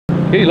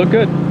Hey, you look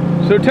good.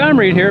 So Tom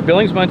Reed here,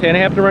 Billings, Montana.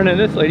 I happen to run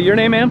into this lady. Your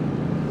name, ma'am?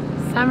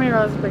 Sammie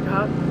Rose Big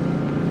Hawk.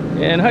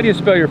 And how do you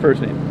spell your first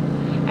name?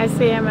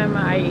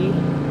 S-A-M-M-I-E.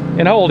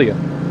 And how old are you?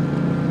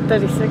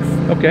 36.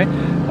 Okay.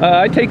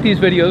 I take these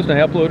videos and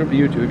I upload them to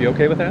YouTube. You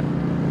okay with that?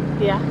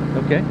 Yeah.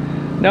 Okay.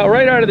 Now,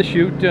 right out of the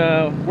chute,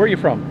 where are you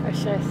from? Or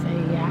should I say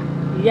yeah?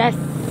 Yes.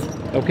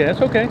 Okay,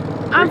 that's okay.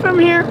 I'm from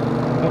here.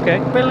 Okay.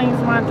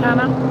 Billings,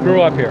 Montana.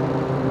 Grew up here.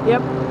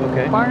 Yep.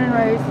 Okay. Born and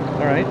raised.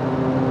 All right.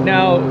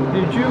 Now,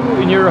 did you,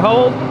 and you're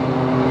how old? 36.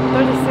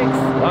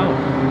 Wow.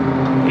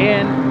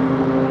 And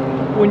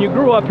when you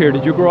grew up here,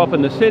 did you grow up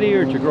in the city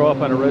or did you grow up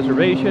on a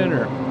reservation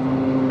or?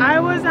 I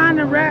was on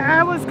the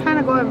I was kind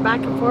of going back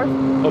and forth.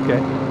 Okay.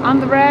 On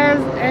the res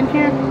and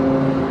here.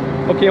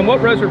 Okay, and what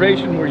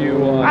reservation were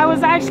you on? I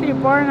was actually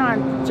born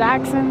on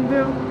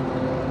Jacksonville,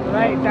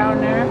 right down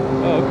there.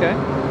 Oh, okay.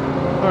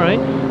 All right.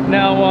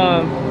 Now,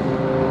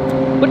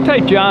 what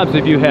type jobs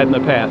have you had in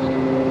the past?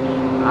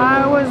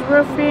 I was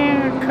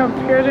roofing,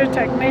 computer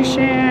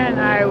technician.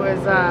 I was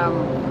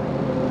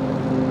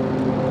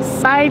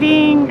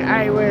siding.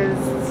 I was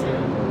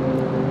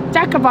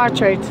jack of all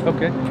trades.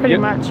 Okay. Pretty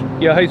much.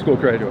 Yeah, high school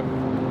graduate.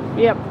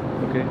 Yep.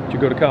 Okay. Did you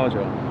go to college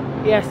at all?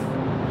 Yes.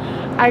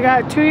 I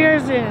got 2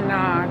 years in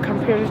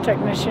computer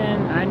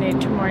technician. I need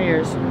 2 more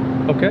years.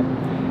 Okay.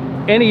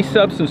 Any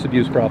substance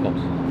abuse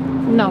problems?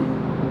 No.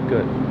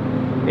 Good.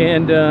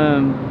 And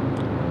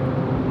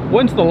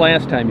when's the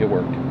last time you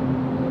worked?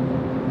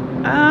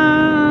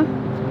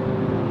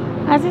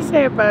 I'd just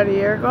say about a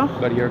year ago.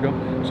 About a year ago.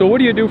 So what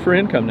do you do for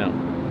income now?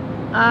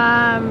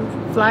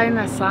 Flying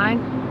a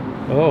sign.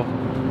 Oh,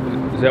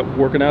 is that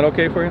working out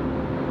okay for you?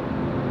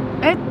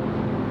 It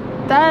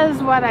does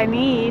what I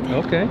need.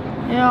 Okay.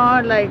 You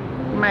know, like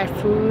my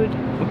food.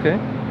 Okay.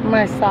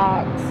 My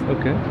socks.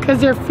 Okay.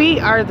 Because your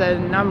feet are the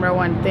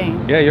 #1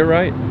 thing. Yeah, you're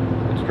right.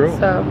 It's true.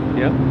 So.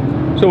 Yeah.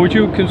 So would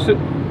you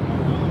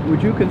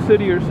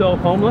consider yourself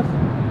homeless?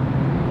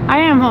 I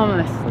am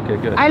homeless. Okay,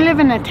 good. I live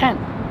in a tent.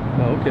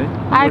 Oh, okay.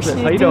 I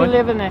actually do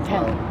live in a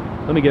tent.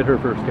 Let me get her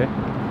first, okay?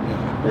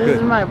 This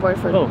is my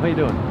boyfriend. Oh, how you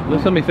doing?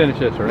 Let me finish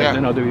this, all right? Yeah.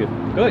 Then I'll do you.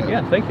 Good,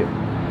 yeah, thank you.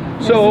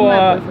 This So, is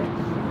my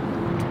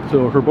boyfriend.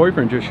 so her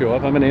boyfriend just showed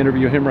up. I'm going to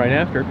interview him right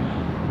after.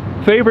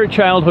 Favorite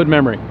childhood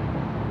memory?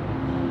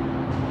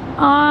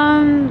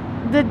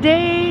 The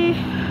day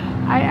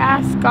I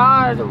asked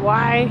God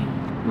why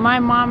my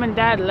mom and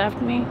dad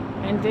left me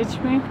and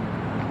ditched me.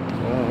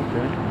 Oh,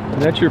 okay.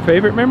 And that's your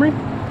favorite memory?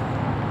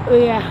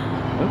 Yeah.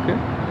 Okay.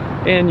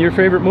 And your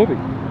favorite movie?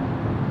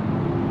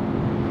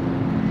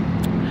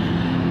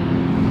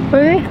 What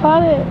do they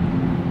call it?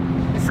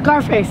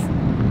 Scarface.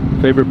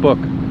 Favorite book?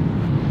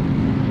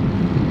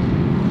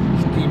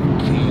 Stephen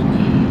King.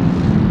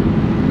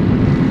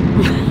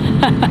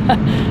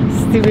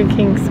 Stephen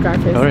King,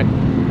 Scarface. All right.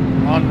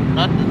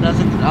 That's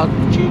Al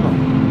Pacino.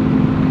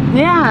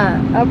 Yeah,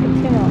 Al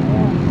Pacino,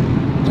 yeah.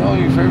 Tell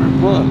me your favorite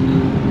book.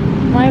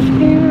 My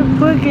favorite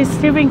book is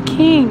Stephen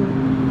King.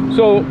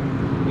 So,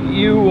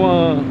 you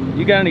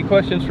got any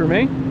questions for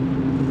me?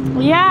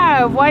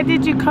 Yeah, why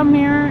did you come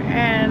here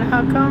and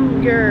how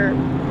come you're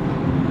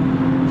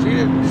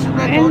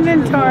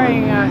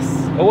inventorying us?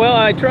 Oh, well,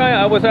 I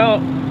was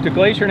out to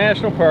Glacier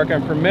National Park.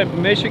 I'm from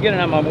Michigan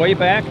and I'm on my way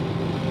back.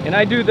 And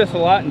I do this a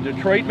lot in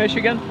Detroit,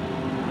 Michigan.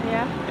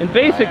 Yeah. And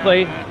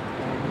basically,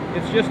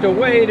 it's just a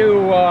way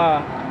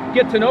to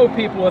get to know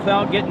people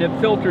without getting it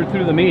filtered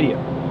through the media.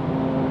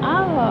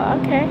 Oh,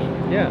 okay.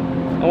 Yeah.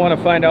 I want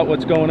to find out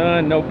what's going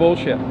on, no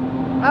bullshit.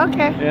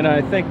 Okay. And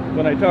I think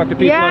when I talk to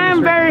people Yeah, on the I'm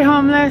street, very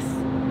homeless.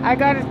 I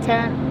got a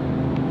tent.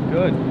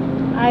 good.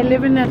 I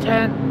live in a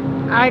tent.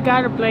 I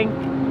got a blanket.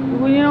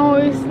 We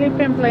sleep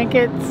in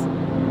blankets.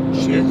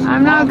 Shit.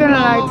 I'm not gonna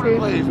lie all to over you.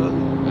 the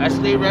place. I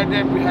stay right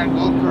there behind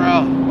Gold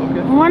Corral.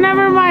 Okay.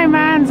 Whenever my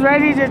man's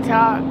ready to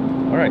talk.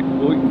 All right.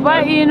 Well,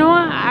 But you know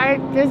what?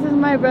 this is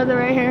my brother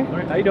right here. all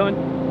right. How you doing?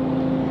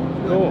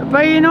 Cool.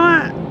 But you know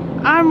what?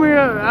 I'm real.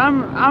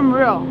 I'm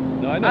real.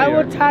 No, I know I you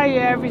will are. tell you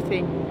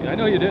everything. I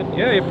know you did.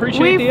 Yeah, I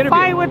appreciate We the interview.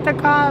 fight with the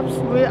cops.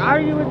 We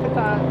argue with the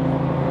cops.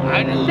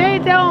 I do. They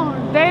don't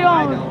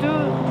I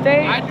do.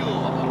 They. I do.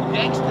 I'm a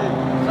gangster.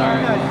 Sorry.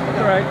 That's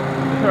all right.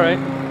 That's all right.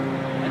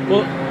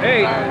 Well,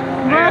 hey,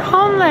 We're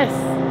homeless.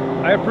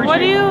 I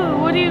appreciate.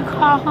 What do you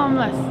call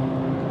homeless?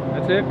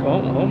 That's it.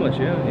 Homeless.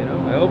 Yeah. You know.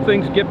 I hope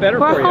things get better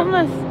for We're you.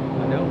 homeless.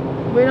 I know.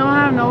 We don't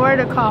have nowhere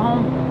to call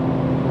home.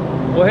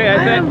 Well, hey, I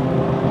think.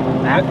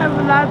 I have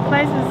a lot of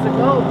places to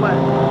go, but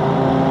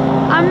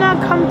I'm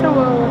not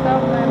comfortable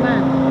without my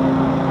man.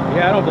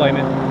 Yeah, I don't blame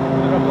it.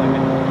 I don't blame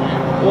it.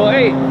 Well,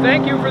 hey,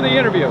 thank you for the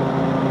interview.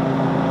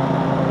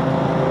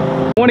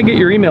 I want to get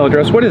your email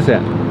address. What is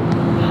that?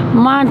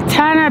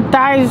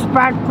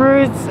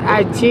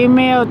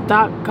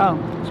 MontanaDiesBackwards@gmail.com.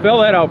 Spell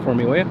that out for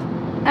me, will you?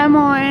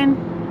 MONTANA.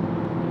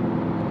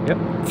 Yep.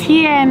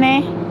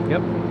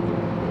 Yep.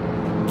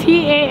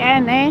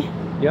 TANA.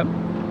 Yep.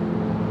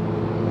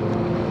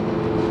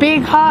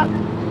 Big Hawk.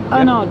 Oh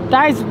Yep. no,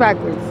 dies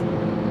backwards.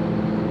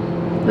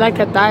 Like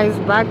a dies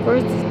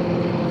backwards.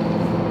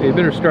 Hey, you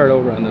better start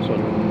over on this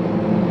one.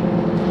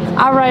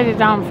 I'll write it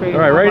down for you. All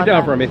right, How write it about down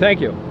that? for me. Thank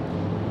you.